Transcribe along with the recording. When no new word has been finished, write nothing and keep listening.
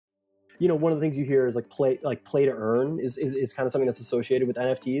one of the things you hear is play to earn is kind of something that's associated with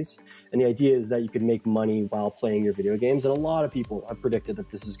NFTs. And the idea is that you could make money while playing your video games. And a lot of people have predicted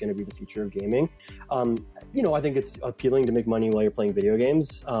that this is going to be the future of gaming. I think it's appealing to make money while you're playing video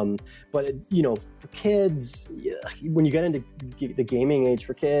games. But for kids, when you get into the gaming age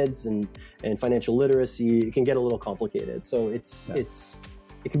for kids and financial literacy, it can get a little complicated. So I think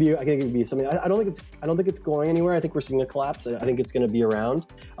it could be something. I don't think it's going anywhere. I think we're seeing a collapse. I think it's going to be around.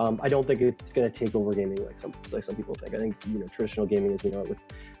 I don't think it's going to take over gaming like some people think. I think traditional gaming as we know it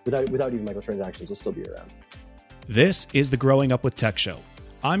without even microtransactions will still be around. This is the Growing Up with Tech Show.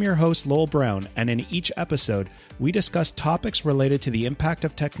 I'm your host, Lowell Brown, and in each episode, we discuss topics related to the impact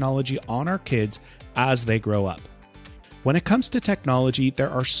of technology on our kids as they grow up. When it comes to technology,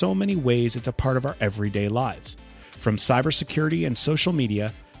 there are so many ways it's a part of our everyday lives, from cybersecurity and social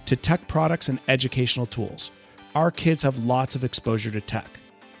media to tech products and educational tools. Our kids have lots of exposure to tech.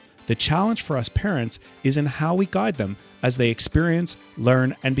 The challenge for us parents is in how we guide them as they experience,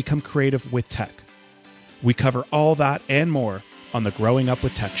 learn, and become creative with tech. We cover all that and more on the Growing Up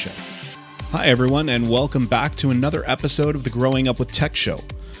with Tech Show. Hi, everyone, and welcome back to another episode of the Growing Up with Tech Show.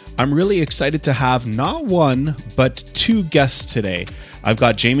 I'm really excited to have not one, but two guests today. I've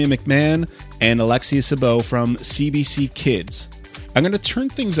got Jamie McMahon and Alexia Sabot from CBC Kids. I'm going to turn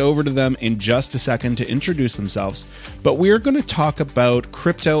things over to them in just a second to introduce themselves, but we are going to talk about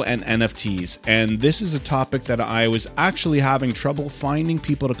crypto and NFTs, and this is a topic that I was actually having trouble finding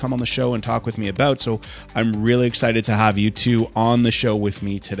people to come on the show and talk with me about, so I'm really excited to have you two on the show with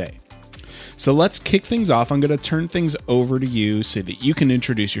me today. So let's kick things off. I'm going to turn things over to you so that you can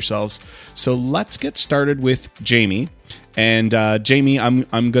introduce yourselves. So let's get started with Jamie. And Jamie, I'm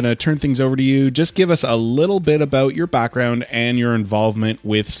going to turn things over to you. Just give us a little bit about your background and your involvement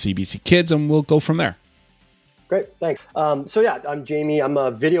with CBC Kids, and we'll go from there. Great, thanks. I'm Jamie. I'm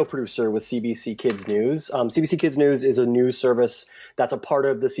a video producer with CBC Kids News. CBC Kids News is a news service that's a part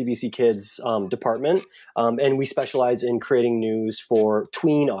of the CBC Kids department, and we specialize in creating news for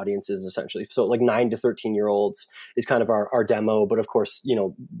tween audiences, essentially. So like 9 to 13-year-olds is kind of our demo, but of course,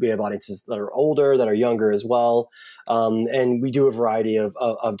 we have audiences that are older, that are younger as well, and we do a variety of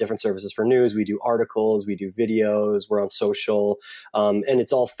different services for news. We do articles, we do videos, we're on social, and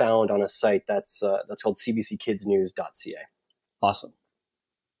it's all found on a site that's called cbckidsnews.ca. Awesome.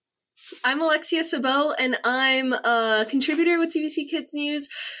 I'm Alexia Sabot, and I'm a contributor with CBC Kids News.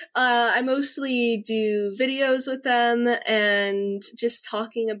 I mostly do videos with them and just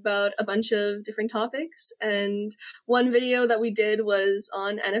talking about a bunch of different topics. And one video that we did was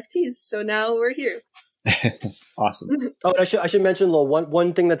on NFTs, so now we're here. Awesome. Oh, I should mention, Lowell,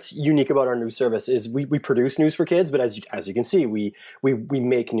 one thing that's unique about our news service is we produce news for kids, but as you can see, we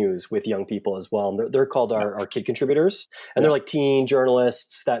make news with young people as well. And they're called our kid contributors, and they're like teen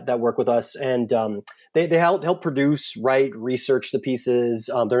journalists that work with us, and they help produce, write, research the pieces.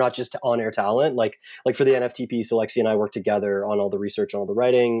 They're not just on-air talent. Like for the NFT piece, Alexia and I work together on all the research, on all the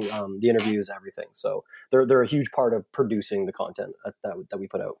writing, the interviews, everything. So they're a huge part of producing the content that we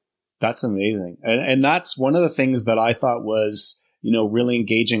put out. That's amazing. And that's one of the things that I thought was, really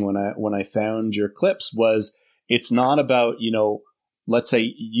engaging when I found your clips was it's not about, let's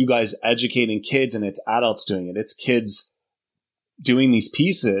say you guys educating kids and it's adults doing it. It's kids doing these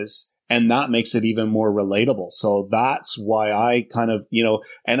pieces, and that makes it even more relatable. So that's why I kind of,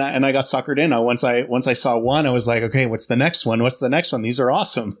 and I got suckered in. Once I saw one, I was like, okay, what's the next one? What's the next one? These are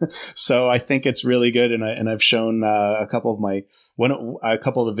awesome. So I think it's really good. And I've shown a couple of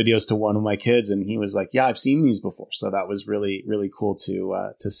the videos to one of my kids, and he was like, yeah, I've seen these before. So that was really, really cool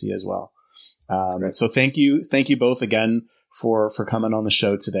to see as well. So thank you both again for coming on the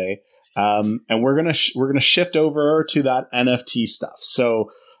show today. And we're going to shift over to that NFT stuff.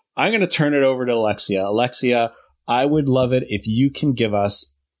 So I'm going to turn it over to Alexia. Alexia, I would love it if you can give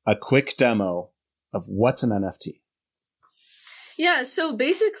us a quick demo of what's an NFT. Yeah, so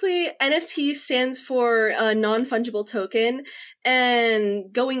basically NFT stands for a non-fungible token,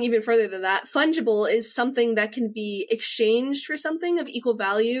 and going even further than that, fungible is something that can be exchanged for something of equal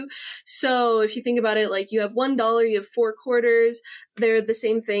value. So if you think about it, like you have $1, you have 4 quarters, they're the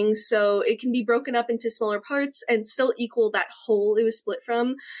same thing, so it can be broken up into smaller parts and still equal that whole it was split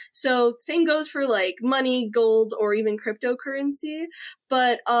from. So same goes for like money, gold, or even cryptocurrency.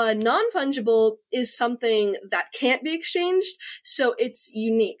 But non-fungible is something that can't be exchanged, so it's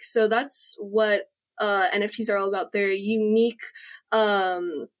unique. So that's what NFTs are all about. They're unique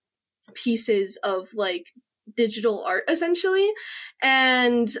pieces of like digital art essentially.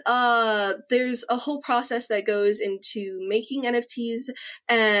 And there's a whole process that goes into making NFTs,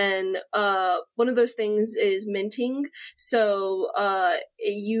 and one of those things is minting. So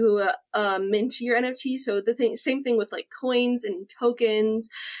you mint your NFT. So same thing with like coins and tokens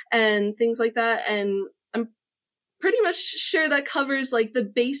and things like that. And I'm pretty much sure that covers like the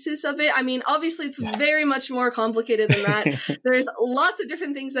basis of it. I mean, obviously it's very much more complicated than that. There's lots of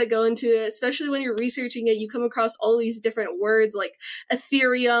different things that go into it, especially when you're researching it. You come across all these different words like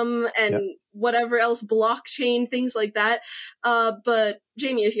Ethereum and whatever else, blockchain, things like that. But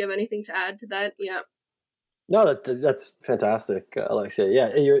Jamie, if you have anything to add to that, yeah. No, that's fantastic, Alexia.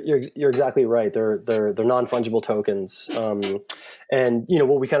 Yeah, you're exactly right. They're non-fungible tokens, and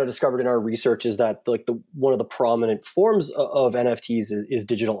what we kind of discovered in our research is that like one of the prominent forms of NFTs is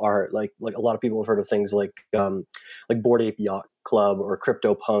digital art. Like a lot of people have heard of things like Bored Ape Yacht Club or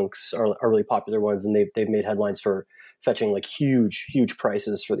CryptoPunks are really popular ones, and they've made headlines for fetching like huge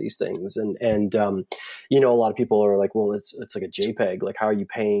prices for these things, and a lot of people are like, well, it's like a JPEG. Like, how are you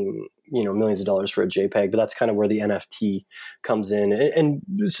paying millions of dollars for a JPEG? But that's kind of where the NFT comes in. And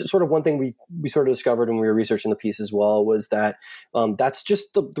sort of one thing we sort of discovered when we were researching the piece as well was that that's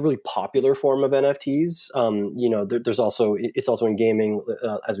just the really popular form of NFTs. There's also it's also in gaming,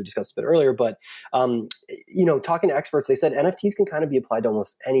 as we discussed a bit earlier. But talking to experts, they said NFTs can kind of be applied to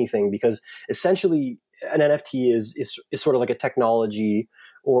almost anything, because essentially an NFT is sort of like a technology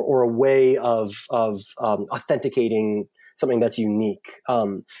or a way of authenticating something that's unique,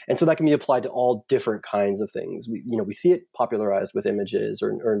 and so that can be applied to all different kinds of things. We see it popularized with images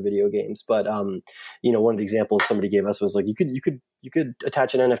or in video games, but one of the examples somebody gave us was like you could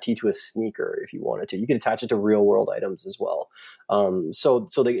attach an NFT to a sneaker if you wanted to. You could attach it to real world items as well. So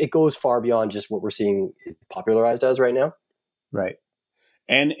it goes far beyond just what we're seeing it popularized as right now. Right.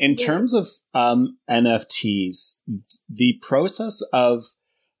 And in terms of NFTs, the process of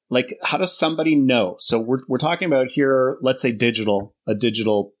like, how does somebody know? So we're talking about here, let's say a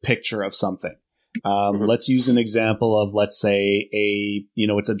digital picture of something. Let's use an example of, let's say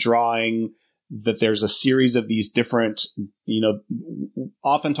it's a drawing that there's a series of these different,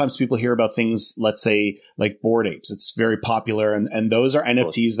 oftentimes people hear about things, let's say like Bored Apes. It's very popular. And those are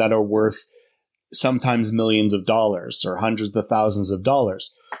NFTs that are worth sometimes millions of dollars or hundreds of thousands of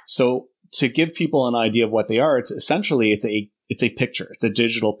dollars. So to give people an idea of what they are, it's essentially it's a picture. It's a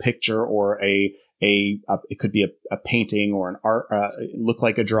digital picture, or it could be a painting or an art, look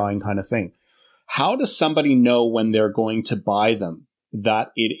like a drawing kind of thing. How does somebody know when they're going to buy them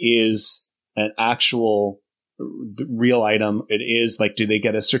that it is an actual real item? It is like, do they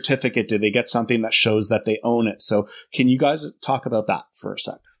get a certificate? Do they get something that shows that they own it? So can you guys talk about that for a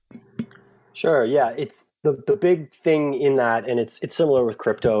sec? Sure. Yeah, it's the big thing in that, and it's similar with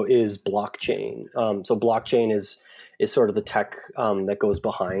crypto, is blockchain. So blockchain is sort of the tech that goes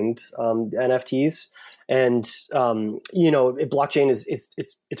behind NFTs, and blockchain is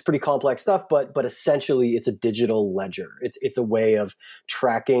it's pretty complex stuff, but essentially it's a digital ledger. It's a way of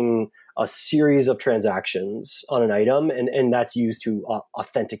tracking a series of transactions on an item, and that's used to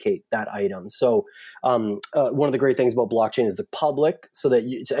authenticate that item. So one of the great things about blockchain is the public, so that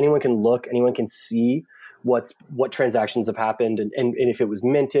so anyone can look, anyone can see what transactions have happened and if it was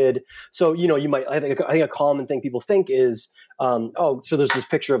minted. So you might, I think a common thing people think is so there's this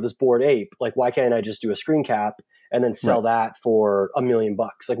picture of this Bored Ape, like why can't I just do a screen cap and then sell that for $1 million?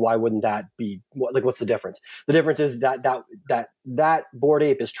 Like, why wouldn't that be, what's the difference? The difference is that Bored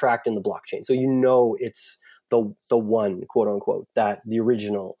Ape is tracked in the blockchain. So it's the one, quote unquote, that the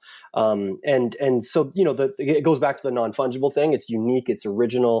original. And so, it goes back to the non-fungible thing. It's unique, it's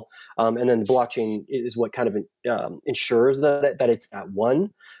original. And then the blockchain is what kind of ensures that it's that one.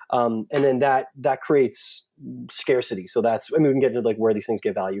 And then that creates scarcity. So we can get into like where these things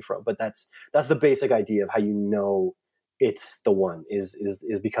get value from, but that's the basic idea of how it's the one is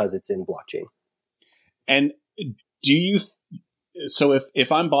because it's in blockchain. And do you so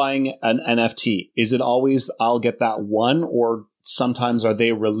if I'm buying an NFT, is it always I'll get that one, or sometimes are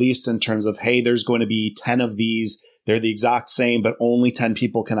they released in terms of, hey, there's going to be 10 of these, they're the exact same, but only 10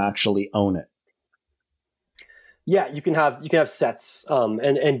 people can actually own it? Yeah, you can have sets,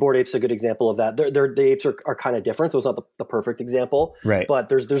 and Bored Ape's a good example of that. The apes are kind of different, so it's not the perfect example, right? But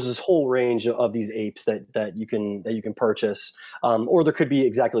there's this whole range of these apes that you can purchase, or there could be,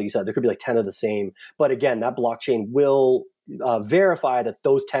 exactly like you said, there could be like 10 of the same. But again, that blockchain will verify that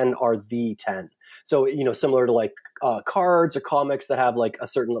those 10 are the 10. So, similar to like cards or comics that have like a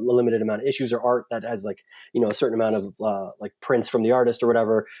certain limited amount of issues, or art that has like, a certain amount of like prints from the artist or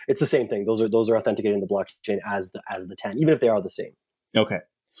whatever. It's the same thing. Those are authenticated in the blockchain as the 10, even if they are the same. Okay.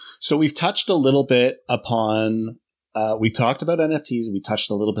 So we've touched a little bit upon, we talked about NFTs. We touched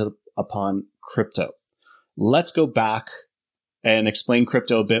a little bit upon crypto. Let's go back and explain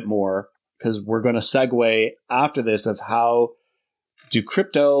crypto a bit more, because we're going to segue after this of how do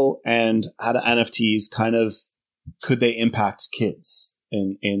crypto and how do NFTs kind of, could they impact kids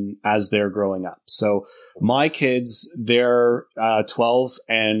in as they're growing up? So my kids, they're 12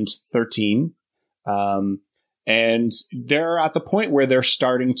 and 13. And they're at the point where they're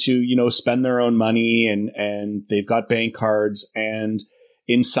starting to, spend their own money and they've got bank cards. And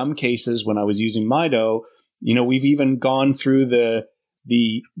in some cases, when I was using Mido, we've even gone through the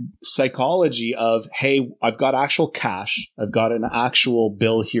psychology of, hey, I've got actual cash. I've got an actual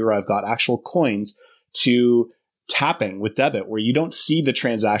bill here. I've got actual coins, to tapping with debit, where you don't see the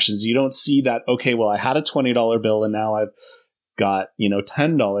transactions. You don't see that, okay, well, I had a $20 bill and now I've got,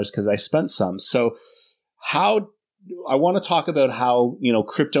 $10 because I spent some. So how, I want to talk about how,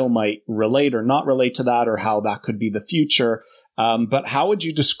 crypto might relate or not relate to that, or how that could be the future. But how would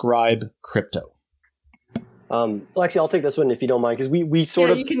you describe crypto? Well, actually, I'll take this one if you don't mind, because we sort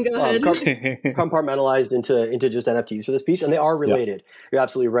of you can go ahead. compartmentalized into just NFTs for this piece, and they are related. Yeah. You're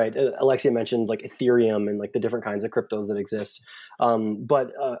absolutely right. Alexia mentioned like Ethereum and like the different kinds of cryptos that exist.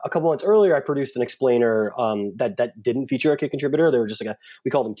 But a couple months earlier, I produced an explainer that didn't feature a kid contributor. They were just like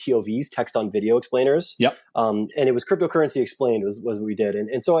we call them TOVs, text on video explainers. Yep. And it was cryptocurrency explained was what we did,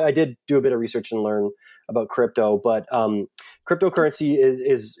 and so I did do a bit of research and learn about crypto, but cryptocurrency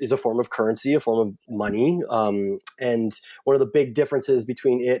is a form of currency, a form of money. And one of the big differences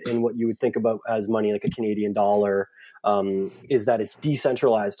between it and what you would think about as money, like a Canadian dollar, is that it's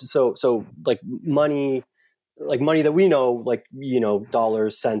decentralized. So like money that we know, like,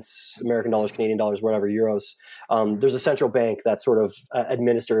 dollars, cents, American dollars, Canadian dollars, whatever, euros. There's a central bank that sort of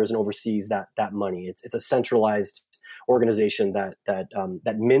administers and oversees that money. It's a centralized organization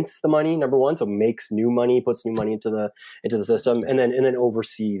that mints the money, number one, so makes new money, puts new money into the system, and then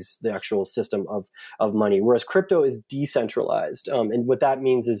oversees the actual system of money. Whereas crypto is decentralized, and what that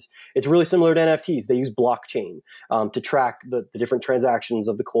means is it's really similar to NFTs. They use blockchain to track the different transactions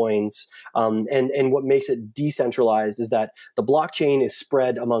of the coins, and what makes it decentralized is that the blockchain is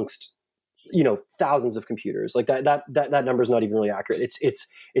spread amongst thousands of computers. Like that number is not even really accurate.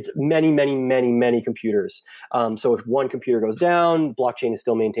 It's many computers. So if one computer goes down, blockchain is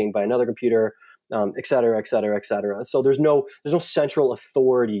still maintained by another computer, et cetera, et cetera, et cetera. So there's no central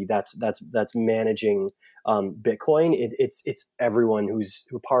authority that's managing Bitcoin. It's everyone who's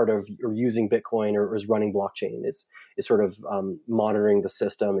part of or using Bitcoin or is running blockchain is sort of monitoring the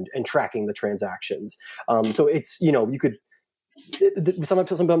system and tracking the transactions. So it's, you could,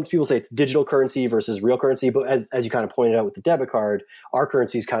 sometimes people say it's digital currency versus real currency, but as you kind of pointed out with the debit card, our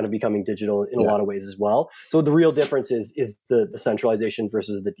currency is kind of becoming digital in a lot of ways as well. So the real difference is the centralization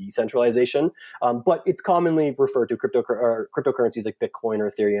versus the decentralization. But it's commonly referred to cryptocurrencies like Bitcoin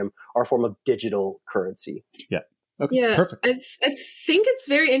or Ethereum are a form of digital currency. Yeah. Okay, yeah, perfect. I think it's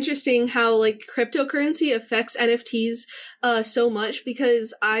very interesting how like cryptocurrency affects NFTs so much,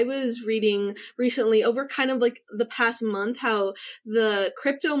 because I was reading recently over kind of like the past month how the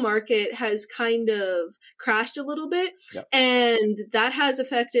crypto market has kind of crashed a little bit, and that has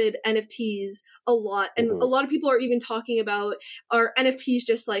affected NFTs a lot. And a lot of people are even talking about, are NFTs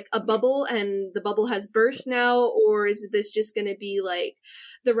just like a bubble and the bubble has burst now, or is this just going to be like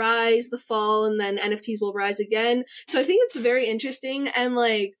the rise, the fall, and then NFTs will rise again? So I think it's very interesting. And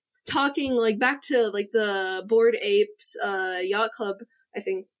like talking like back to like the Bored Apes Yacht Club, I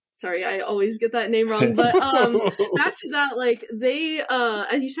think, sorry, I always get that name wrong, but back to that, like they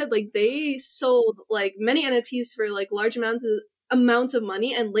as you said, like they sold like many NFTs for like large amounts of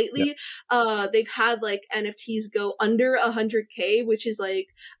money, and lately they've had like NFTs go under 100K, which is like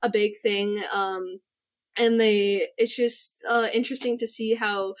a big thing. And it's just interesting to see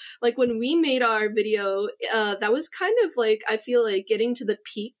how, like, when we made our video, that was kind of like, I feel like getting to the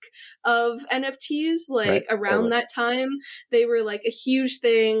peak of NFTs, like around that time. They were like a huge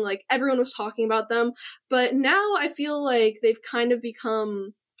thing, like everyone was talking about them. But now I feel like they've kind of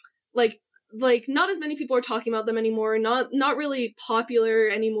become like not as many people are talking about them anymore, not really popular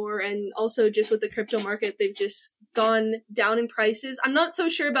anymore, and also just with the crypto market, they've just gone down in prices. I'm not so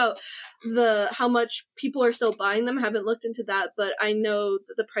sure about how much people are still buying them. I haven't looked into that, but I know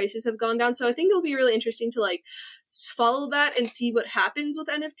that the prices have gone down. So I think it'll be really interesting to like follow that and see what happens with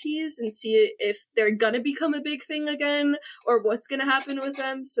NFTs and see if they're gonna become a big thing again or what's gonna happen with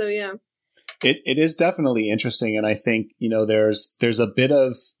them. So yeah. It is definitely interesting, and I think there's a bit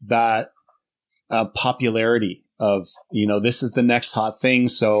of that popularity this is the next hot thing.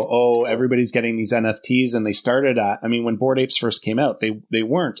 So, everybody's getting these NFTs, and they started at, I mean, when Bored Apes first came out, they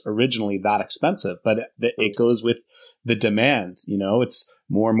weren't originally that expensive, but it goes with the demand. It's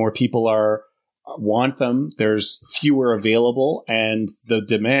more and more people want them. There's fewer available, and the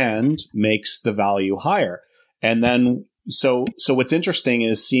demand makes the value higher. And then, so what's interesting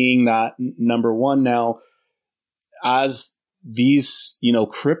is seeing that, number one, now as these,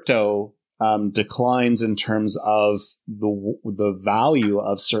 crypto declines in terms of the value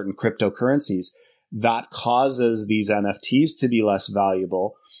of certain cryptocurrencies, that causes these NFTs to be less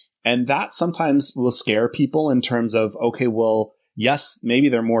valuable. And that sometimes will scare people in terms of, okay, well, yes, maybe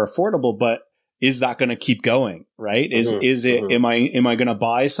they're more affordable, but is that going to keep going? Right? Is it, am I going to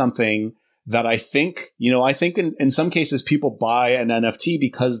buy something that I think in some cases people buy an NFT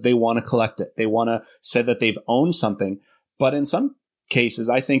because they want to collect it. They want to say that they've owned something. But in some cases,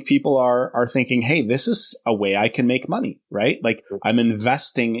 I think people are thinking, hey, this is a way I can make money, right? Like, I'm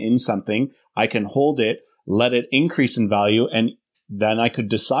investing in something. I can hold it, let it increase in value, and then I could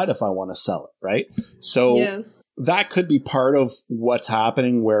decide if I want to sell it, right? So that could be part of what's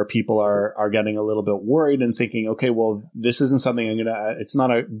happening, where people are getting a little bit worried and thinking, okay, well, this isn't something it's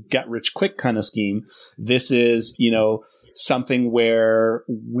not a get rich quick kind of scheme. This is, something where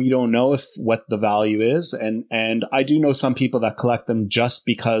we don't know what the value is. And I do know some people that collect them just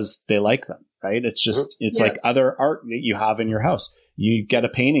because they like them, right? It's just, like other art that you have in your house. You get a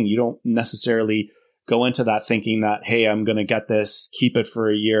painting, you don't necessarily go into that thinking that, hey, I'm going to get this, keep it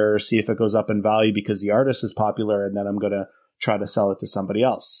for a year, see if it goes up in value because the artist is popular, and then I'm going to try to sell it to somebody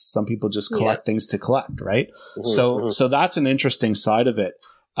else. Some people just collect things to collect, right? So that's an interesting side of it.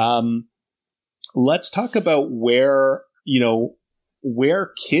 Let's talk about where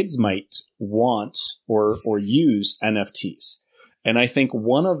kids might want or use NFTs. And I think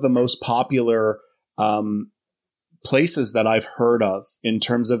one of the most popular places that I've heard of in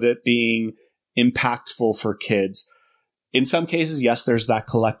terms of it being impactful for kids, in some cases, yes, there's that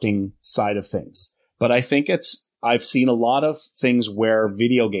collecting side of things. But I think I've seen a lot of things where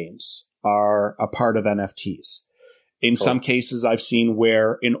video games are a part of NFTs. In some cases, I've seen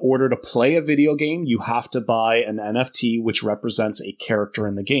where in order to play a video game, you have to buy an NFT, which represents a character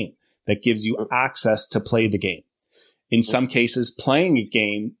in the game that gives you access to play the game. In some cases, playing a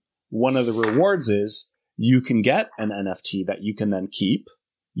game, one of the rewards is you can get an NFT that you can then keep,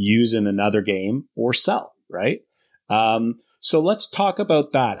 use in another game, or sell, right? So let's talk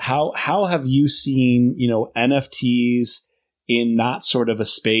about that. How have you seen, NFTs in that sort of a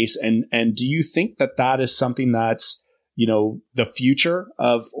space? And do you think that is something that's, the future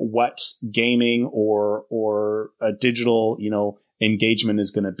of what gaming or a digital, engagement is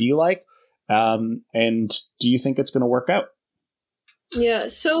going to be like? And do you think it's going to work out? Yeah.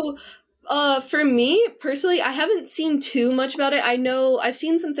 So, for me personally, I haven't seen too much about it. I know I've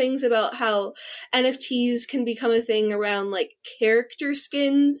seen some things about how NFTs can become a thing around like character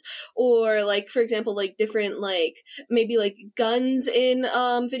skins, or like, for example, like different, like maybe like guns in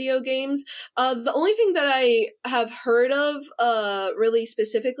video games. The only thing that I have heard of really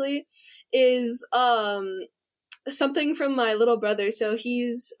specifically is something from my little brother. So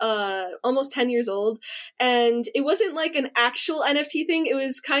he's almost 10 years old, and it wasn't like an actual NFT thing. It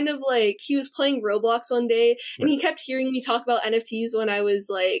was kind of like he was playing Roblox one day, and he kept hearing me talk about NFTs when I was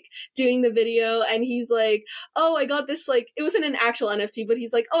like doing the video, and he's like, oh, I got this, like, it wasn't an actual NFT, but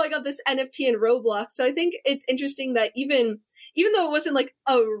he's like, oh, I got this NFT in Roblox. So I think it's interesting that even though it wasn't like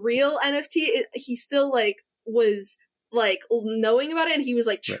a real NFT, he still like was like knowing about it, and he was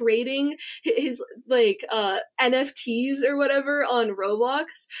like trading his like NFTs or whatever on Roblox.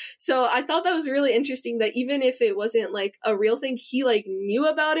 So I thought that was really interesting that even if it wasn't like a real thing, he like knew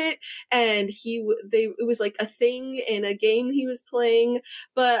about it, and it was like a thing in a game he was playing.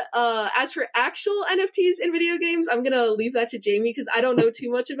 But as for actual NFTs in video games, I'm gonna leave that to Jamie because I don't know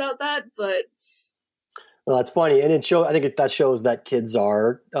too much about that. But well, that's funny, and I think that shows that kids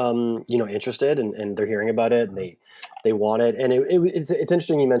are interested, and they're hearing about it, and they want it. And it's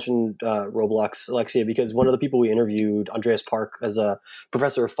interesting you mentioned Roblox, Alexia, because one of the people we interviewed, Andreas Park, as a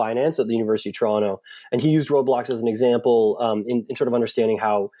professor of finance at the University of Toronto, and he used Roblox as an example in sort of understanding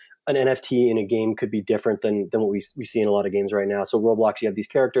how an NFT in a game could be different than what we see in a lot of games right now. So Roblox, you have these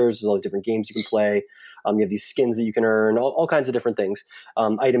characters, there's all these different games you can play. You have these skins that you can earn, all kinds of different things,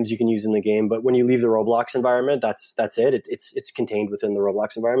 items you can use in the game. But when you leave the Roblox environment, that's it. It's contained within the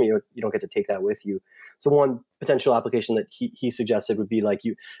Roblox environment. You don't get to take that with you. So one potential application that he suggested would be like,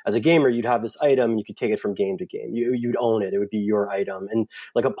 you as a gamer, you'd have this item, you could take it from game to game. You'd own it. It would be your item. And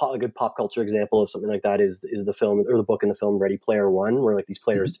like a good pop culture example of something like that is the film or the book in the film Ready Player One, where like these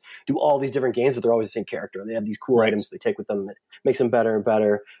players do all these different games, but they're always the same character. They have these cool items they take with them that makes them better and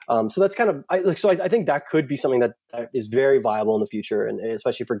better. So that's kind of I think that could be something that is very viable in the future, and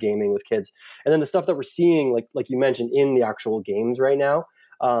especially for gaming with kids. And then the stuff that we're seeing, like you mentioned, in the actual games right now,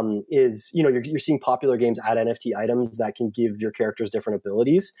 is, you know, you're seeing popular games add NFT items that can give your characters different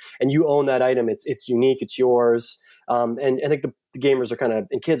abilities, and you own that item. It's unique. It's yours. And I think the gamers are kind of,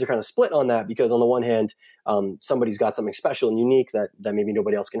 and kids are kind of split on that, because on the one hand, somebody's got something special and unique that maybe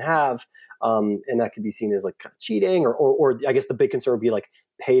nobody else can have. And that could be seen as like kind of cheating, or I guess the big concern would be like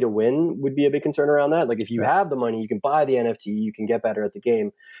pay to win would be a big concern around that. Like if you have the money, you can buy the NFT, you can get better at the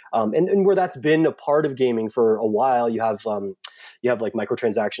game. And where that's been a part of gaming for a while, you have like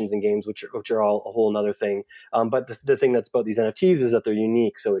microtransactions in games, which are all a whole nother thing. But the thing that's about these NFTs is that they're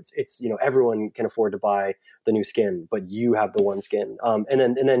unique. So it's you know, everyone can afford to buy the new skin, but you have the one skin. And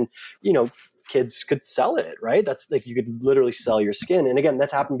then you know, kids could sell it, right? That's like, you could literally sell your skin. And again,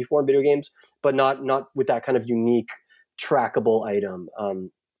 that's happened before in video games, but not with that kind of unique trackable item.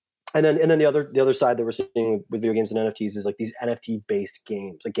 And then the other side that we're seeing with video games and NFTs is like these NFT based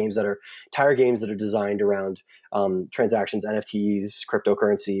games, like games that are entire games that are designed around transactions, NFTs,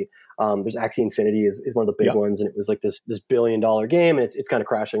 cryptocurrency. There's Axie Infinity is one of the big ones, and it was like this $1 billion game, and it's kind of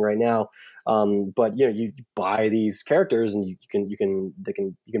crashing right now. But you know, you buy these characters, and you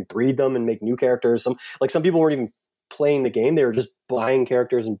can breed them and make new characters. Some people weren't even playing the game; they were just buying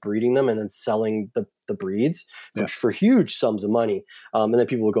characters and breeding them, and then selling the breeds for huge sums of money. And then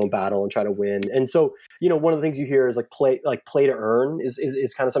people would go and battle and try to win. And so, you know, one of the things you hear is like play to earn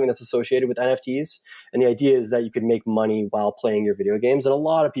is kind of something that's associated with NFTs. And the idea is that you could make money while playing your video games. And a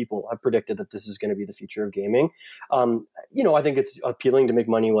lot of people have predicted that this is going to be the future of gaming. You know, I think it's appealing to make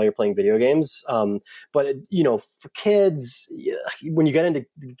money while you're playing video games. But you know, for kids, when you get into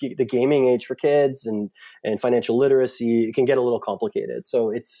the gaming age for kids and financial literacy, it can get a little complicated.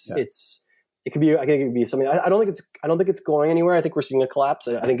 So it could be. I think it could be something. I don't think it's going anywhere. I think we're seeing a collapse.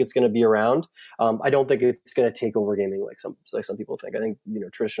 I think it's going to be around. I don't think it's going to take over gaming like some people think. I think, you know,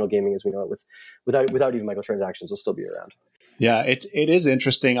 traditional gaming as we know it without even microtransactions will still be around. Yeah, it is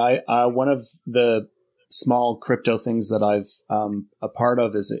interesting. One of the small crypto things that I've a part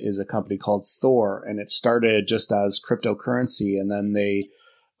of is a company called Thor, and it started just as cryptocurrency, and then they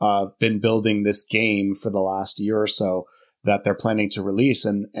been building this game for the last year or so that they're planning to release,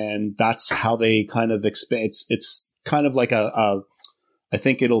 and that's how they kind of expand. It's kind of like I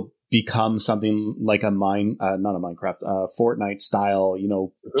think it'll become something like not a Minecraft, Fortnite style, you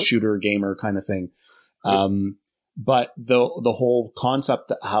know, shooter gamer kind of thing. But the whole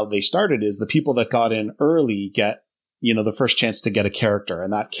concept, how they started, is the people that got in early get, you know, the first chance to get a character,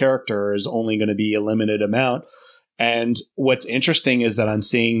 and that character is only going to be a limited amount. And what's interesting is that I'm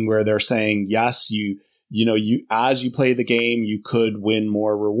seeing where they're saying, yes, you know, as you play the game, you could win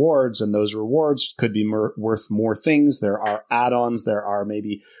more rewards, and those rewards could be worth more things. There are add-ons, there are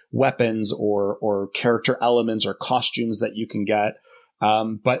maybe weapons or character elements or costumes that you can get.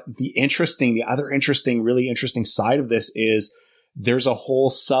 But the really interesting side of this is there's a whole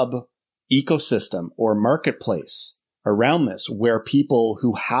sub ecosystem or marketplace around this, where people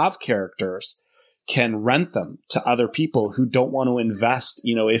who have characters can rent them to other people who don't want to invest.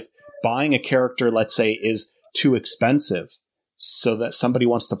 You know, if buying a character, let's say, is too expensive so that somebody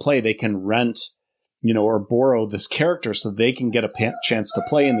wants to play, they can rent, you know, or borrow this character so they can get a chance to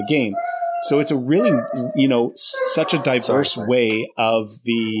play in the game. So it's a really, you know, such a diverse way of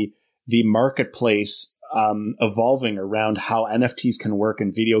the marketplace evolving around how NFTs can work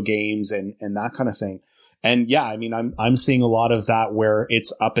in video games and that kind of thing. And yeah, I mean, I'm seeing a lot of that where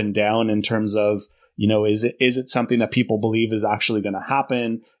it's up and down in terms of, you know, is it something that people believe is actually going to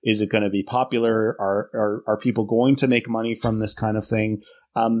happen? Is it going to be popular? Are people going to make money from this kind of thing?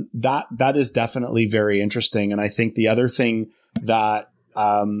 That is definitely very interesting. And I think the other thing that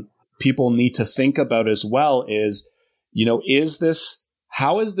people need to think about as well is, you know,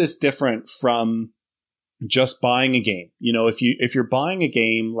 how is this different from just buying a game? You know, if you're buying a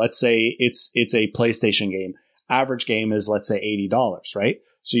game, let's say it's a PlayStation game, average game is, let's say, $80, right?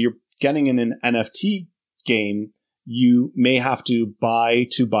 So you're getting in an NFT game, you may have to buy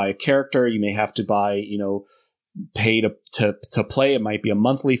a character. You may have to buy, you know, pay to play. It might be a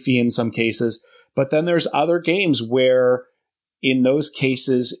monthly fee in some cases. But then there's other games where in those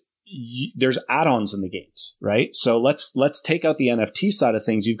cases, there's add-ons in the games, right? So let's take out the NFT side of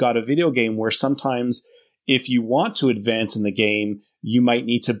things. You've got a video game where sometimes if you want to advance in the game, you might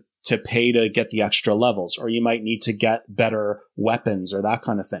need to to pay to get the extra levels, or you might need to get better weapons or that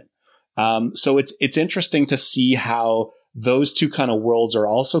kind of thing. So it's interesting to see how those two kind of worlds are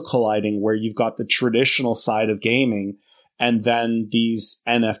also colliding, where you've got the traditional side of gaming and then these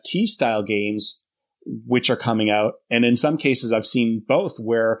NFT style games, which are coming out. And in some cases, I've seen both,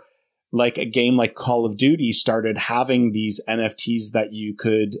 where like a game like Call of Duty started having these NFTs that you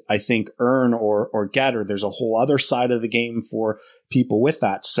could, I think, earn or get, or there's a whole other side of the game for people with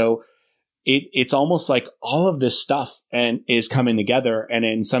that. So it's almost like all of this stuff and is coming together. And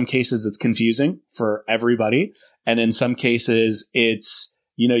in some cases, it's confusing for everybody. And in some cases, it's,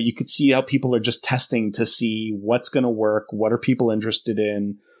 you know, you could see how people are just testing to see what's going to work. What are people interested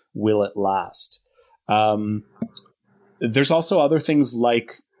in? Will it last? There's also other things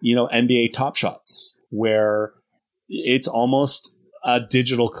like, you know, NBA Top Shots, where it's almost a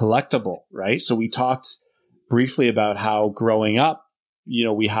digital collectible, right? So we talked briefly about how growing up, you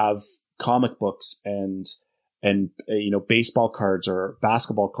know, we have comic books and you know, baseball cards or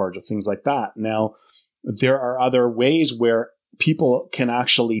basketball cards or things like that. Now, there are other ways where people can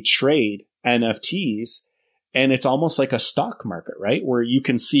actually trade NFTs, and it's almost like a stock market, right? Where you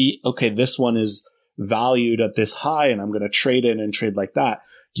can see, okay, this one is valued at this high and I'm going to trade it and trade like that.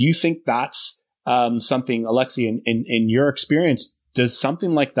 Do you think that's something, Alexi, in your experience, does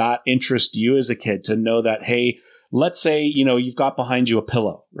something like that interest you as a kid, to know that, hey, let's say, you know, you've got behind you a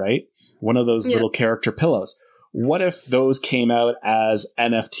pillow, right? One of those little character pillows. What if those came out as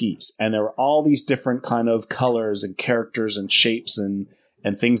NFTs and there were all these different kind of colors and characters and shapes and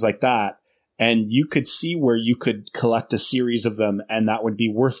things like that? And you could see where you could collect a series of them and that would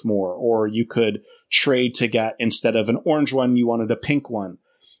be worth more, or you could trade to get, instead of an orange one, you wanted a pink one.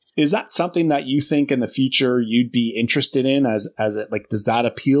 Is that something that you think in the future you'd be interested in as it, like, does that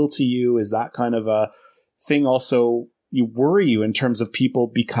appeal to you? Is that kind of a thing also you worry you in terms of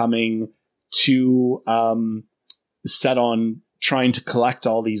people becoming too, set on trying to collect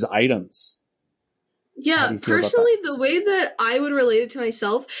all these items? Yeah, personally, the way that I would relate it to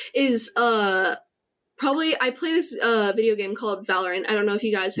myself is probably, I play this video game called Valorant. I don't know if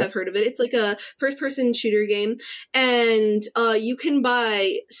you guys have heard of it. It's like a first-person shooter game, and you can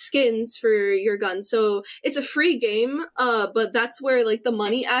buy skins for your gun. So it's a free game, but that's where like the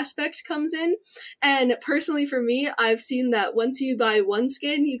money aspect comes in. And personally for me, I've seen that once you buy one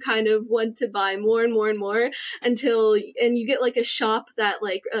skin, you kind of want to buy more and more and more and you get like a shop that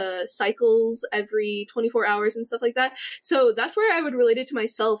like cycles every 24 hours and stuff like that. So that's where I would relate it to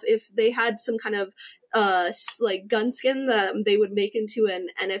myself if they had some kind of like gun skin that they would make into an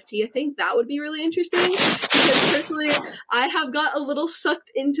NFT. I think that would be really interesting, because personally I have got a little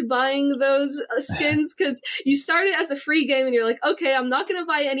sucked into buying those skins, because you start it as a free game and you're like, okay, I'm not gonna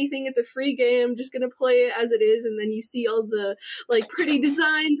buy anything, it's a free game, I'm just gonna play it as it is, and then you see all the like pretty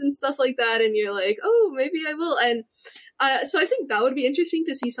designs and stuff like that and you're like, oh, maybe I will. And so I think that would be interesting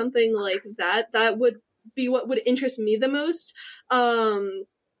to see something like that. That would be what would interest me the most.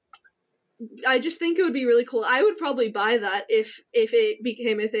 I just think it would be really cool. I would probably buy that if it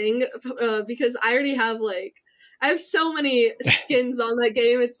became a thing, because I already have I have so many skins on that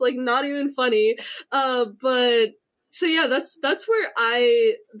game. It's like not even funny. But so yeah, that's where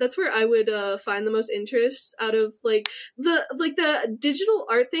I would find the most interest out of the digital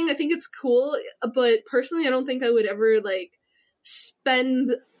art thing. I think it's cool, but personally, I don't think I would ever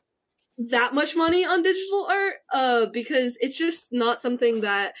spend that much money on digital art, because it's just not something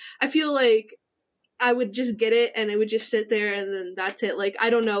that I feel like I would just get it and it would just sit there and then that's it.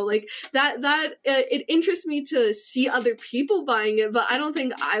 I don't know, that it interests me to see other people buying it, but I don't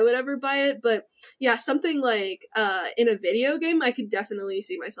think I would ever buy it. But yeah, something in a video game, I could definitely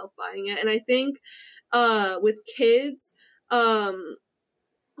see myself buying it. And I think with kids,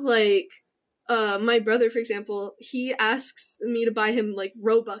 my brother, for example, he asks me to buy him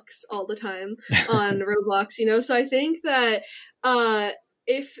Robux all the time on Roblox, so I think that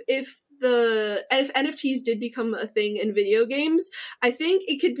if NFTs did become a thing in video games, I think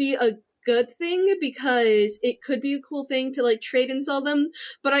it could be a good thing, because it could be a cool thing to trade and sell them.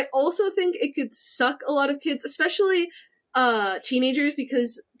 But I also think it could suck a lot of kids, especially teenagers,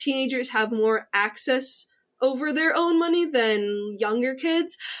 because teenagers have more access over their own money than younger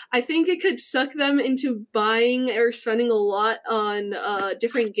kids. I think it could suck them into buying or spending a lot on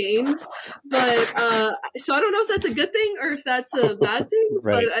different games. But so I don't know if that's a good thing or if that's a bad thing,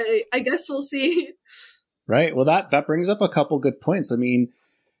 right. But I guess we'll see. Right. Well, that brings up a couple good points. I mean,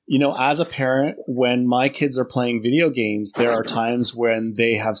 as a parent, when my kids are playing video games, there are times when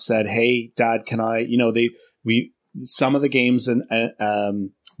they have said, "Hey, Dad, can I?" some of the games, and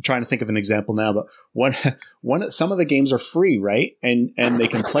I'm trying to think of an example now, but some of the games are free, right? And they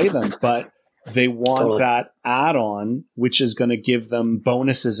can play them, but they want that add-on, which is going to give them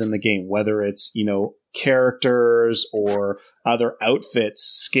bonuses in the game, whether it's, characters or other outfits,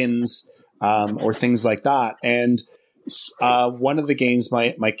 skins, or things like that. And one of the games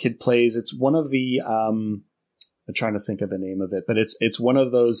my kid plays, it's one of the I'm trying to think of the name of it, but it's one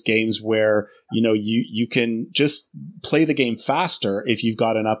of those games where you can just play the game faster if you've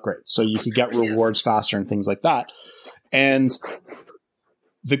got an upgrade, so you can get rewards faster and things like that. And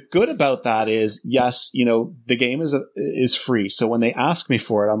the good about that is, yes, the game is free. So when they ask me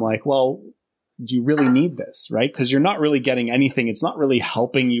for it, I'm like, well, do you really need this, right? Because you're not really getting anything. It's not really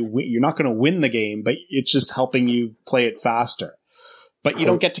helping you. You're not going to win the game, but it's just helping you play it faster. But you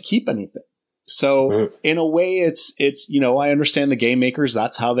don't get to keep anything. So in a way, it's I understand the game makers.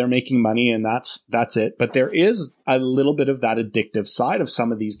 That's how they're making money, and that's it. But there is a little bit of that addictive side of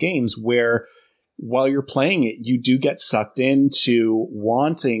some of these games where, while you're playing it, you do get sucked into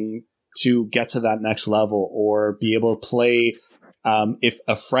wanting to get to that next level or be able to play. If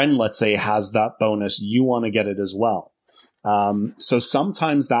a friend, let's say, has that bonus, you want to get it as well. So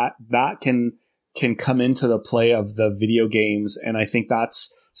sometimes that can come into the play of the video games. And I think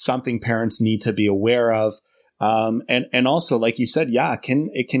that's something parents need to be aware of. And also, like you said,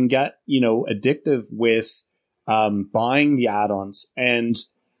 it can get, addictive with, buying the add-ons. And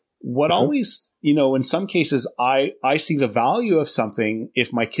what always, in some cases, I see the value of something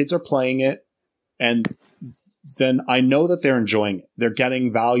if my kids are playing it, and then I know that they're enjoying it. They're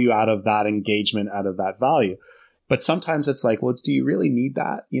getting value out of that engagement, out of that value. But sometimes it's like, well, do you really need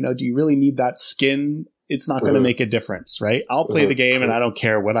that? Do you really need that skin? It's not going to make a difference, right? I'll play the game and I don't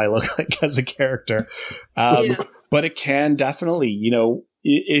care what I look like as a character. But it can definitely,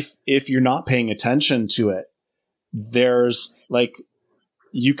 if you're not paying attention to it, there's like,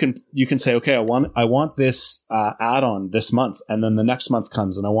 you can say, okay, I want this add-on this month, and then the next month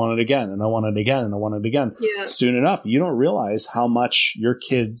comes and I want it again, and I want it again, and I want it again. Yeah. Soon enough, you don't realize how much your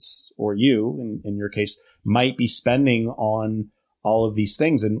kids, or you in your case, might be spending on all of these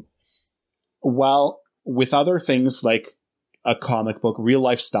things. And while with other things like a comic book, real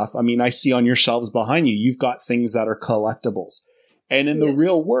life stuff, I mean, I see on your shelves behind you, you've got things that are collectibles. And in the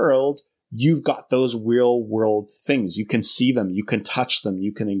real world, you've got those real world things. You can see them, you can touch them,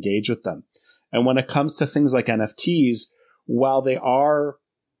 you can engage with them. And when it comes to things like NFTs, while they are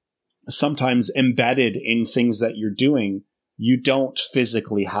sometimes embedded in things that you're doing, you don't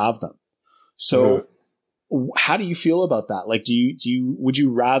physically have them. So how do you feel about that? Like, would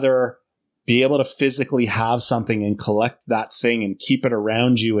you rather be able to physically have something and collect that thing and keep it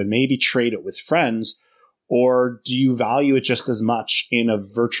around you and maybe trade it with friends? Or do you value it just as much in a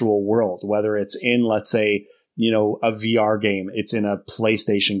virtual world, whether it's in, let's say, a VR game, it's in a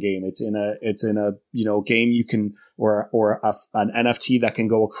PlayStation game, it's in a game you can, or an NFT that can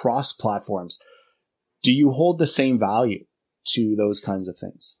go across platforms. Do you hold the same value to those kinds of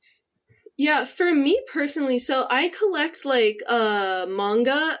things? Yeah, for me personally, so I collect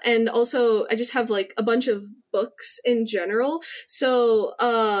manga, and also I just have a bunch of books in general. So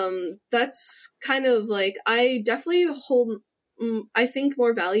that's kind of I definitely hold I think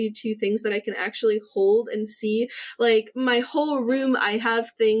more value to things that I can actually hold and see. Like my whole room, I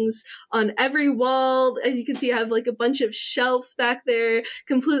have things on every wall. As you can see, I have a bunch of shelves back there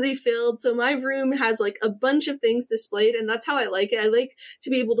completely filled. So my room has a bunch of things displayed, and that's how I like it. I like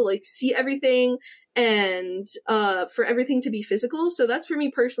to be able to see everything and for everything to be physical. So that's for me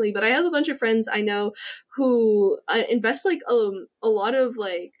personally. But I have a bunch of friends I know who invest a lot of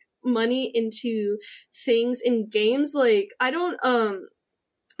money into things in games. I don't know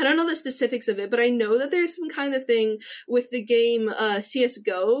the specifics of it, but I know that there's some kind of thing with the game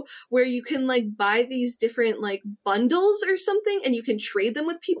CSGO where you can buy these different bundles or something, and you can trade them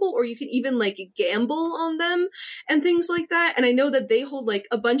with people, or you can even gamble on them and things like that. And I know that they hold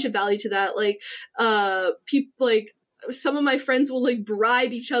a bunch of value to that. People some of my friends will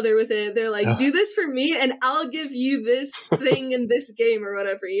bribe each other with it. They're do this for me and I'll give you this thing in this game or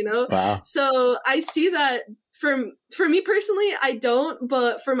whatever, Wow. So I see that for me personally, I don't,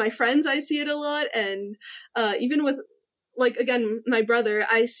 but for my friends, I see it a lot. And even with again, my brother,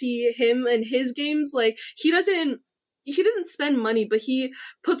 I see him and his games. He doesn't spend money, but he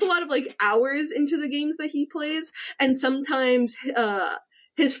puts a lot of hours into the games that he plays. And sometimes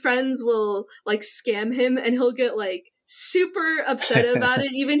his friends will scam him, and he'll get super upset about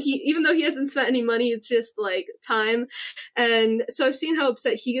it. Even though he hasn't spent any money, it's just time. And so I've seen how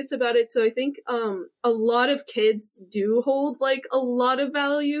upset he gets about it. So I think a lot of kids do hold a lot of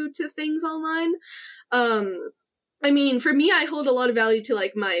value to things online. I mean, for me, I hold a lot of value to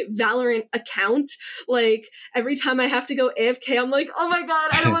like my Valorant account. Like every time I have to go AFK, I'm like, oh my god,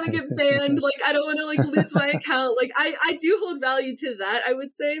 I don't want to get banned. Like I don't want to like lose my account. Like I do hold value to that, I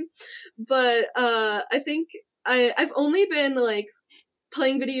would say. But I think I've only been like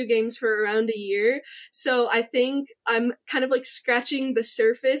playing video games for around a year, so I think I'm kind of like scratching the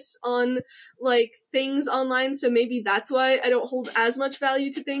surface on like things online, so maybe that's why I don't hold as much value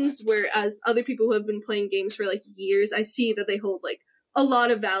to things, whereas other people who have been playing games for like years, I see that they hold like a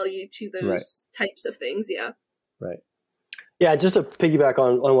lot of value to those types of things. Right. Yeah, just to piggyback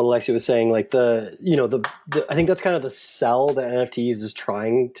on what Alexia was saying, like the I think that's kind of the sell that NFTs is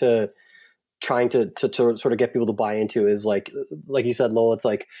trying to sort of get people to buy into, is like you said, Lowell, it's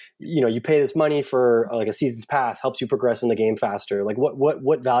like, you pay this money for like a season's pass, helps you progress in the game faster. Like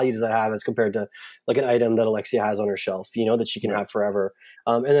what value does that have as compared to like an item that Alexia has on her shelf, that she can have forever.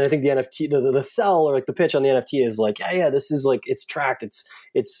 And then I think the NFT, the sell, or like the pitch on the NFT is like, yeah, this is like, it's tracked,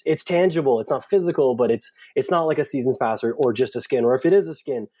 it's tangible, it's not physical, but it's not like a season's pass or just a skin, or if it is a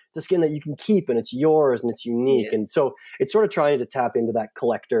skin, it's a skin that you can keep and it's yours and it's unique. Yeah. And so it's sort of trying to tap into that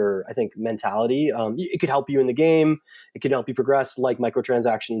collector, I think, mentality. It could help you in the game. It could help you progress like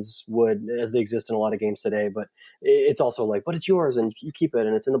microtransactions would, as they exist in a lot of games today. But it's also like, but it's yours and you keep it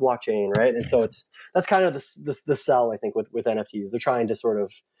and it's in the blockchain, right? And so that's kind of the sell, I think, with NFTs. They're trying to sort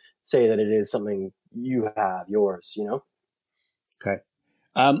of say that it is something you have, yours, Okay.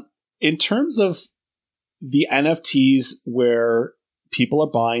 In terms of the NFTs where people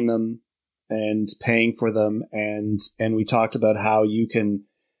are buying them and paying for them, and we talked about how you can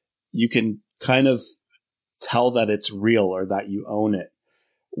kind of tell that it's real or that you own it.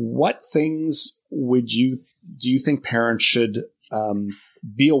 What things do you think parents should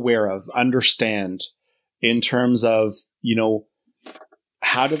be aware of, understand, in terms of,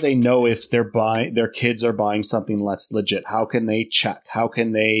 how do they know if their kids are buying something that's legit? How can they check? How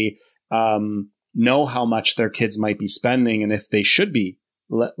can they know how much their kids might be spending, and if they should be?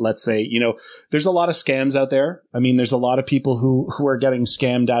 Let's say, there's a lot of scams out there. I mean, there's a lot of people who are getting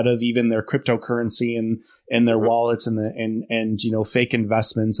scammed out of even their cryptocurrency and their wallets and fake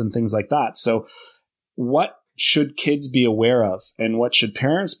investments and things like that. So what should kids be aware of, and what should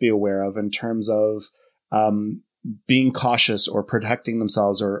parents be aware of in terms of being cautious or protecting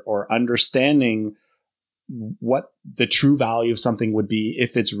themselves or understanding what the true value of something would be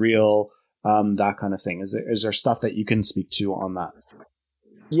if it's real, that kind of thing? Is there stuff that you can speak to on that?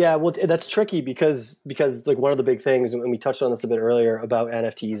 Yeah, well, that's tricky because like one of the big things, and we touched on this a bit earlier about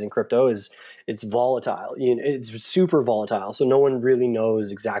NFTs and crypto, is it's volatile. It's super volatile. So no one really knows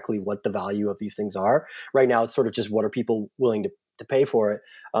exactly what the value of these things are. Right now, it's sort of just what are people willing to pay for it.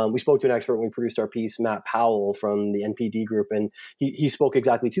 We spoke to an expert when we produced our piece, Matt Powell from the NPD group, and he spoke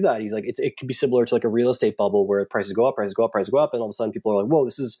exactly to that. He's like, it could be similar to like a real estate bubble where prices go up, and all of a sudden people are like, whoa,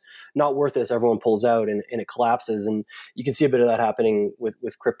 this is not worth this. Everyone pulls out and it collapses. And you can see a bit of that happening with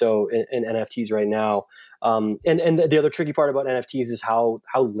crypto and NFTs right now. And the other tricky part about NFTs is how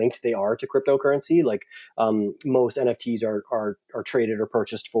linked they are to cryptocurrency. Like most NFTs are traded or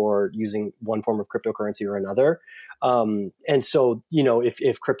purchased for using one form of cryptocurrency or another. And so,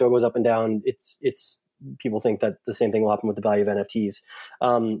 if crypto goes up and down, it's people think that the same thing will happen with the value of NFTs.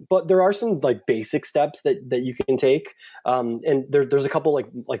 But there are some like basic steps that you can take. And there's a couple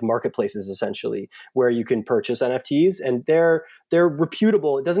like marketplaces essentially where you can purchase NFTs, and they're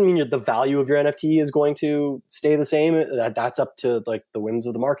reputable. It doesn't mean the value of your NFT is going to stay the same. That's up to like the whims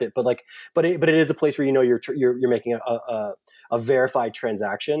of the market. But it is a place where you're making a verified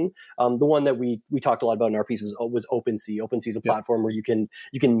transaction. The one that we talked a lot about in our piece was OpenSea. OpenSea is a platform where you can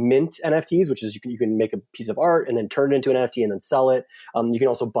mint NFTs, which is you can make a piece of art and then turn it into an NFT and then sell it. You can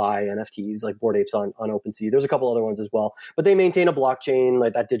also buy NFTs like Bored Apes on OpenSea. There's a couple other ones as well, but they maintain a blockchain,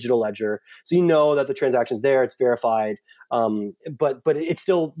 like that digital ledger, so you know that the transaction's there, it's verified. But it's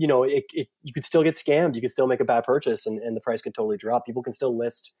still, you could still get scammed. You could still make a bad purchase and the price could totally drop. People can still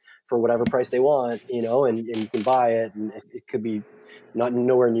list for whatever price they want, and you can buy it, and it could be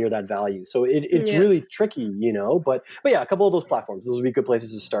nowhere near that value. So it's really tricky, but yeah, a couple of those platforms, those would be good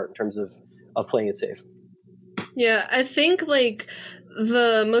places to start in terms of playing it safe. Yeah, I think like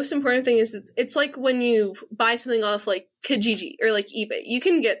the most important thing is it's like when you buy something off like Kijiji or like eBay, you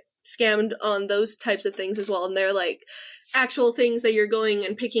can get scammed on those types of things as well, and they're like actual things that you're going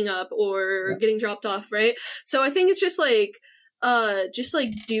and picking up or getting dropped off, right? So I think it's just like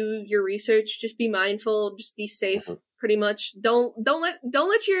do your research, just be mindful, just be safe. Pretty much don't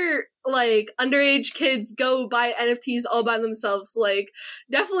let your like underage kids go buy NFTs all by themselves. Like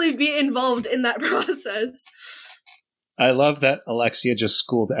definitely be involved in that process. I love that Alexia just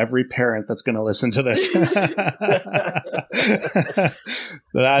schooled every parent that's going to listen to this.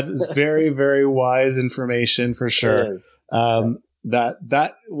 That is very, very wise information for sure. That's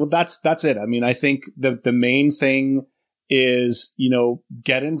it. I mean, I think the main thing is,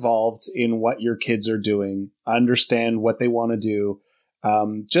 get involved in what your kids are doing, understand what they want to do.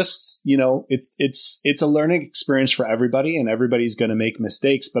 It's a learning experience for everybody, and everybody's going to make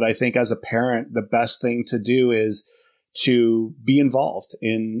mistakes. But I think as a parent, the best thing to do is to be involved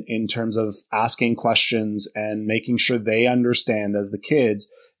in terms of asking questions and making sure they understand, as the kids,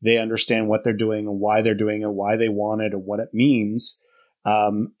 they understand what they're doing and why they're doing it, and why they want it and what it means.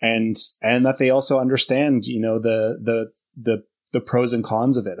 And that they also understand, the pros and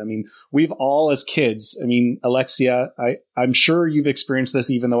cons of it. I mean, we've all, as kids, Alexia, I'm sure you've experienced this,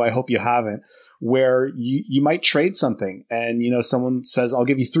 even though I hope you haven't, where you might trade something and, someone says, I'll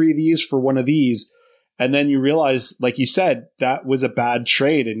give you 3 of these for 1 of these. And then you realize, like you said, that was a bad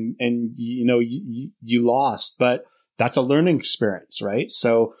trade and you lost, but that's a learning experience, right?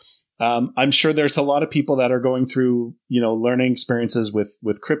 So, I'm sure there's a lot of people that are going through, learning experiences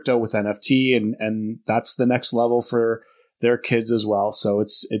with crypto, with NFT, and that's the next level for their kids as well. So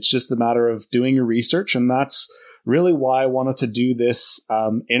it's just a matter of doing your research. And that's really why I wanted to do this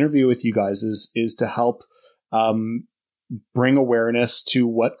interview with you guys is to help bring awareness to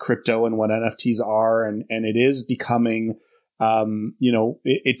what crypto and what NFTs are. And it is becoming,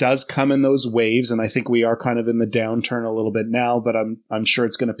 it does come in those waves. And I think we are kind of in the downturn a little bit now, but I'm sure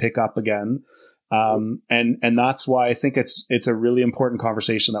it's going to pick up again. And that's why I think it's a really important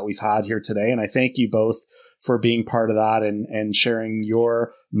conversation that we've had here today. And I thank you both for being part of that and sharing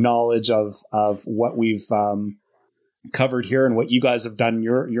your knowledge of what we've covered here and what you guys have done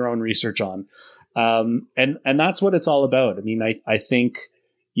your own research on. And that's what it's all about. I mean, I think,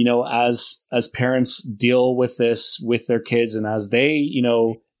 as parents deal with this with their kids, and as they,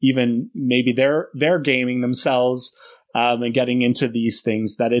 even maybe they're gaming themselves, and getting into these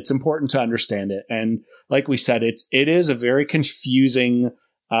things, that it's important to understand it. And like we said, it is a very confusing,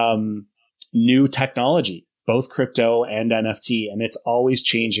 new technology, both crypto and NFT, and it's always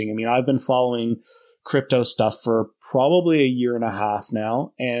changing. I mean, I've been following crypto stuff for probably 1.5 years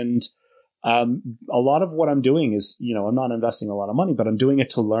now. And a lot of what I'm doing is, I'm not investing a lot of money, but I'm doing it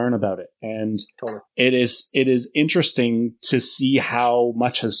to learn about it. And it is interesting to see how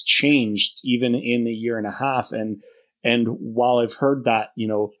much has changed even in 1.5 years. And while I've heard that,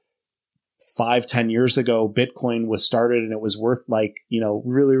 5-10 years ago, Bitcoin was started and it was worth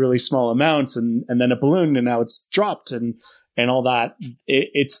really, really small amounts. And then it ballooned and now it's dropped and all that.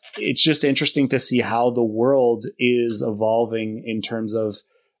 It's just interesting to see how the world is evolving in terms of,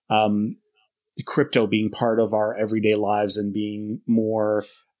 crypto being part of our everyday lives and being more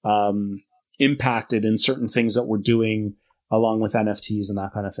impacted in certain things that we're doing along with NFTs and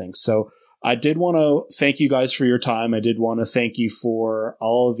that kind of thing. So I did want to thank you guys for your time. I did want to thank you for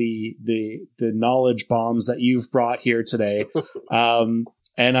all of the knowledge bombs that you've brought here today. And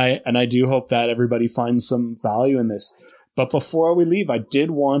I do hope that everybody finds some value in this. But before we leave, I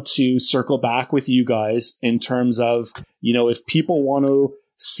did want to circle back with you guys in terms of, if people want to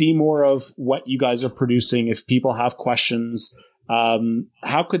see more of what you guys are producing, if people have questions,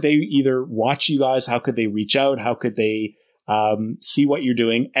 how could they either watch you guys? How could they reach out? How could they see what you're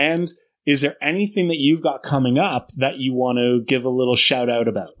doing? And is there anything that you've got coming up that you want to give a little shout out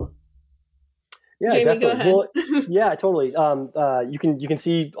about? Yeah, Jamie, definitely. go ahead. Well, yeah, totally. You can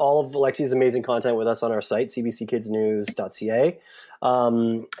see all of Alexia's amazing content with us on our site, cbckidsnews.ca.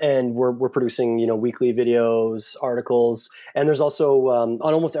 And we're producing, weekly videos, articles, and there's also on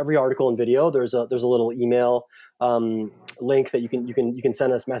almost every article and video, there's a little email link that you can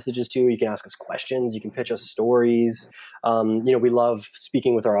send us messages to. You can ask us questions. You can pitch us stories. We love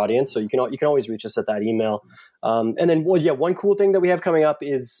speaking with our audience, so you can always reach us at that email. And then, one cool thing that we have coming up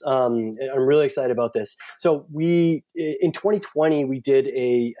is, I'm really excited about this. So in 2020, we did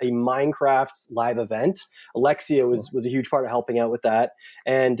a Minecraft live event. Alexia was a huge part of helping out with that.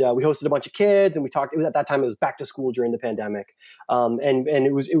 And we hosted a bunch of kids, and we talked. At that time, it was back to school during the pandemic, and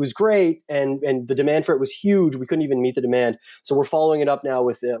it was great. And the demand for it was huge. We couldn't even meet the demand. So we're following it up now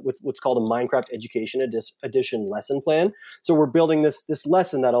with what's called a Minecraft Education Edition lesson plan. So we're building this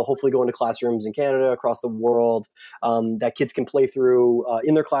lesson that'll hopefully go into classrooms in Canada, across the world, that kids can play through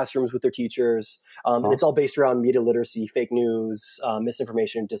in their classrooms with their teachers. Awesome. And it's all based around media literacy, fake news,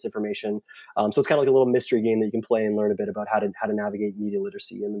 misinformation, disinformation. So it's kind of like a little mystery game that you can play and learn a bit about how to navigate media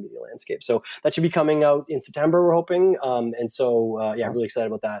literacy in the media landscape. So that should be coming out in September, we're hoping. And so, I'm really excited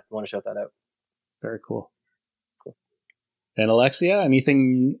about that. I want to shout that out. Very cool. And Alexia,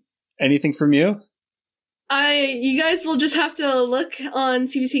 anything from you? You guys will just have to look on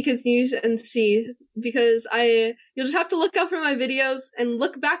CBC Kids News and see, because you'll just have to look out for my videos and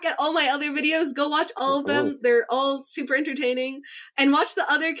look back at all my other videos. Go watch all of them. They're all super entertaining, and watch the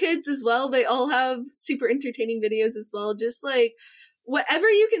other kids as well. They all have super entertaining videos as well. Just like whatever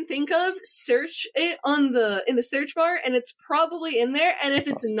you can think of, search it in the search bar, and it's probably in there. And if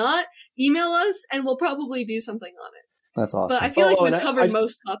it's not, email us and we'll probably do something on it. That's awesome. But I feel like we've covered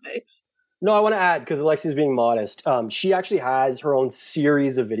most topics. No, I want to add, because Alexia's being modest. She actually has her own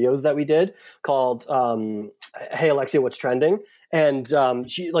series of videos that we did called "Hey Alexia, What's Trending?" And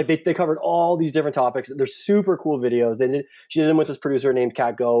they covered all these different topics. They're super cool videos. She did them with this producer named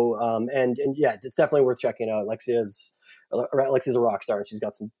Kat Go, and yeah, it's definitely worth checking out. Alexia's a rock star, and she's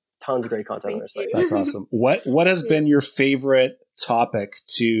got some tons of great content on her site. That's awesome. What has been your favorite topic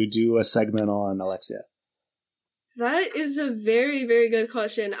to do a segment on, Alexia? That is a very, very good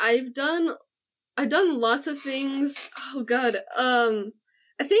question. I've done lots of things. Oh god.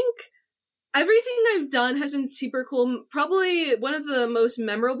 I think everything I've done has been super cool. Probably one of the most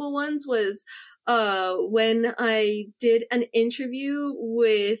memorable ones was when I did an interview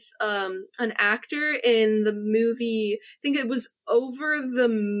with an actor in the movie, I think it was Over the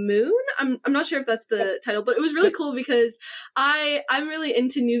Moon. I'm not sure if that's the title, but it was really cool because I'm really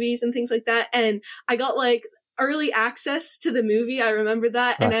into movies and things like that, and I got like early access to the movie. I remember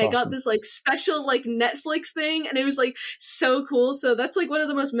that. That's and I got awesome. this like special like Netflix thing, and it was like so cool. So that's like one of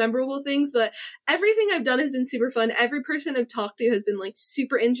the most memorable things. But everything I've done has been super fun. Every person I've talked to has been like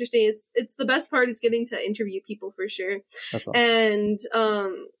super interesting. It's the best part is getting to interview people for sure. That's awesome. And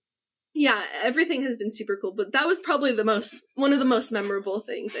yeah, everything has been super cool. But that was probably one of the most memorable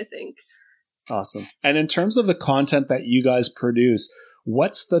things, I think. Awesome. And in terms of the content that you guys produce,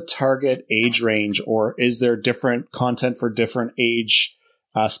 what's the target age range, or is there different content for different age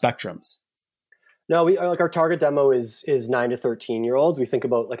spectrums? No, we like our target demo is 9 to 13-year-olds. We think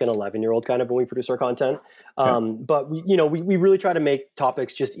about like an 11-year-old kind of when we produce our content. Okay. But we really try to make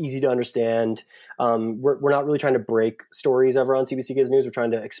topics just easy to understand. We're not really trying to break stories ever on CBC Kids News. We're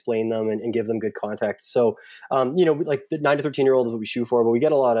trying to explain them and give them good context. So, like the 9 to 13-year-old is what we shoot for, but we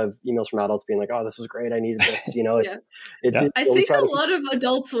get a lot of emails from adults being like, "Oh, this was great. I needed this." Yeah. I think a lot of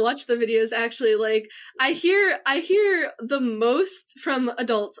adults watch the videos actually. Like I hear the most from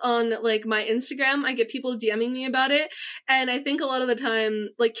adults on like my Instagram. I get people DMing me about it, and I think a lot of the time,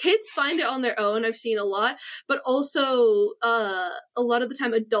 like kids find it on their own. I've seen a lot, but also a lot of the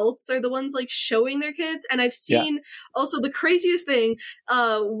time, adults are the ones like showing their kids. And I've seen also the craziest thing.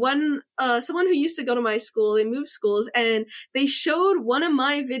 Someone who used to go to my school, they moved schools, and they showed one of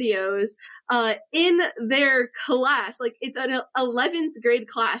my videos in their class. Like it's an 11th grade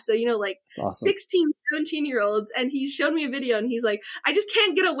class, so like awesome. 16, 17-year-olds, and he showed me a video, and he's like, "I just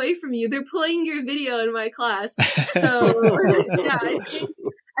can't get away from you. They're playing your video in my class." So yeah,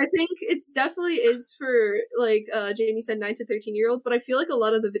 I think it's definitely is for like Jamie said, 9 to 13-year-olds, but I feel like a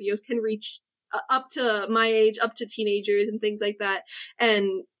lot of the videos can reach up to my age, up to teenagers and things like that,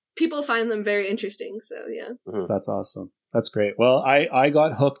 and people find them very interesting. So yeah, that's awesome. That's great. Well, I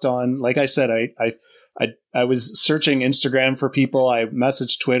got hooked on, like I said, I was searching Instagram for people. I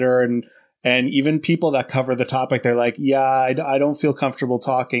messaged Twitter and even people that cover the topic. They're like, yeah, I don't feel comfortable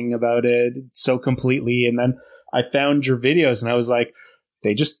talking about it so completely. And then I found your videos and I was like,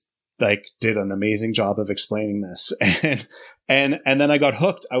 they just like did an amazing job of explaining this. And then I got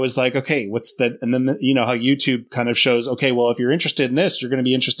hooked. I was like, okay, and then how YouTube kind of shows, okay, well, if you're interested in this, you're going to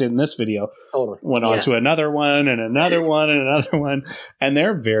be interested in this video. Totally. Went on to another one and another one and another one. And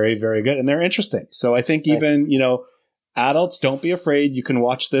they're very, very good and they're interesting. So I think even, adults, don't be afraid. You can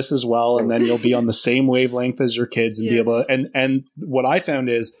watch this as well. And then you'll be on the same wavelength as your kids and be able to, and what I found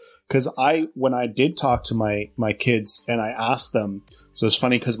is, because when I did talk to my kids and I asked them, so it's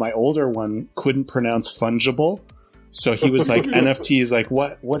funny because my older one couldn't pronounce fungible. So he was like, NFTs, like,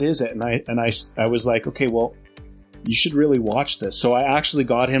 what is it? And I was like, okay, well, you should really watch this. So I actually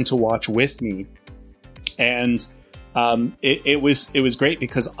got him to watch with me. And it was great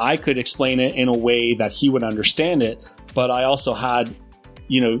because I could explain it in a way that he would understand it. But I also had,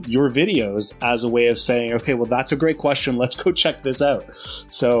 your videos as a way of saying, okay, well, that's a great question. Let's go check this out.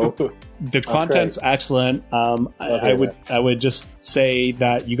 So the content's excellent. I would just say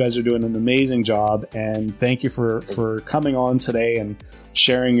that you guys are doing an amazing job, and thank you for coming on today and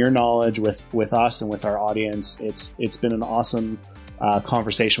sharing your knowledge with us and with our audience. It's been an awesome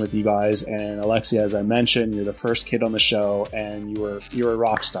conversation with you guys. And Alexia, as I mentioned, you're the first kid on the show, and you're a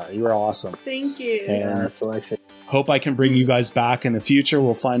rock star. You were awesome. Thank you. And yes, Alexia. Hope I can bring you guys back in the future.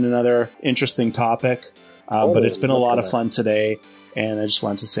 We'll find another interesting topic. But it's been a lot of fun today, and I just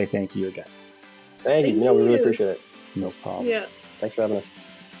wanted to say thank you again. Thank you. We really appreciate it. No problem. Yeah. Thanks for having us.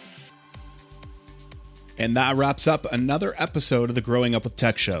 And that wraps up another episode of the Growing Up with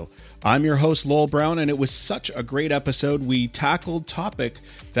Tech Show. I'm your host, Lowell Brown, and it was such a great episode. We tackled a topic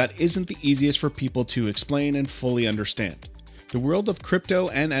that isn't the easiest for people to explain and fully understand. The world of crypto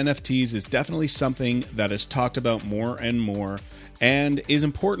and NFTs is definitely something that is talked about more and more, and is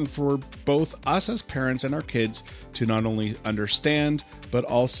important for both us as parents and our kids to not only understand, but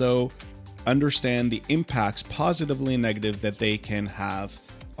also understand the impacts, positively and negative, that they can have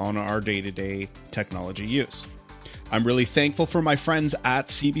on our day-to-day technology use. I'm really thankful for my friends at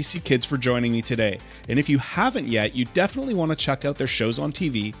CBC Kids for joining me today. And if you haven't yet, you definitely want to check out their shows on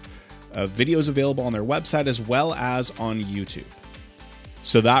TV, videos available on their website as well as on YouTube.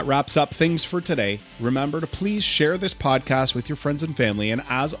 So that wraps up things for today. Remember to please share this podcast with your friends and family. And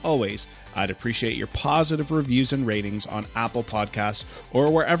as always, I'd appreciate your positive reviews and ratings on Apple Podcasts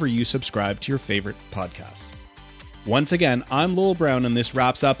or wherever you subscribe to your favorite podcasts. Once again, I'm Lowell Brown, and this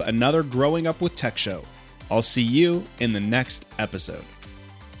wraps up another Growing Up with Tech Show. I'll see you in the next episode.